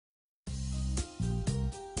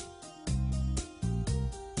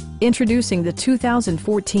Introducing the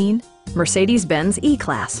 2014 Mercedes-Benz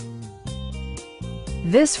E-Class.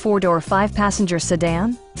 This four-door, five-passenger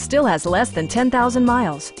sedan still has less than 10,000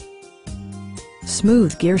 miles.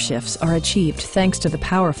 Smooth gear shifts are achieved thanks to the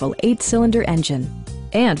powerful 8-cylinder engine.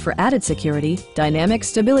 And for added security, dynamic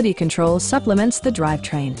stability control supplements the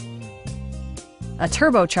drivetrain. A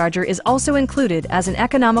turbocharger is also included as an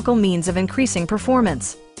economical means of increasing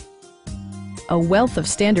performance. A wealth of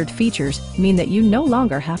standard features mean that you no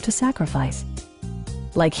longer have to sacrifice,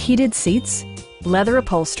 like heated seats, leather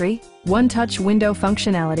upholstery, one-touch window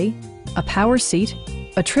functionality, a power seat,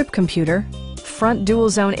 a trip computer, front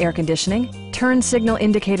dual-zone air conditioning, turn signal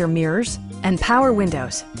indicator mirrors, and power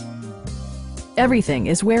windows. Everything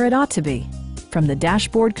is where it ought to be, from the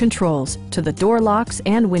dashboard controls to the door locks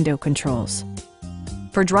and window controls.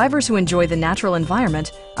 For drivers who enjoy the natural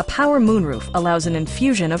environment, a power moonroof allows an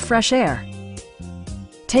infusion of fresh air.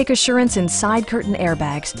 Take assurance in side curtain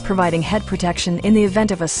airbags, providing head protection in the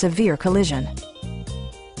event of a severe collision.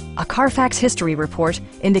 A Carfax history report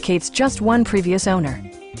indicates just one previous owner.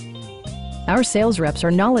 Our sales reps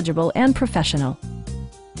are knowledgeable and professional.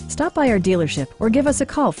 Stop by our dealership or give us a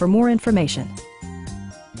call for more information.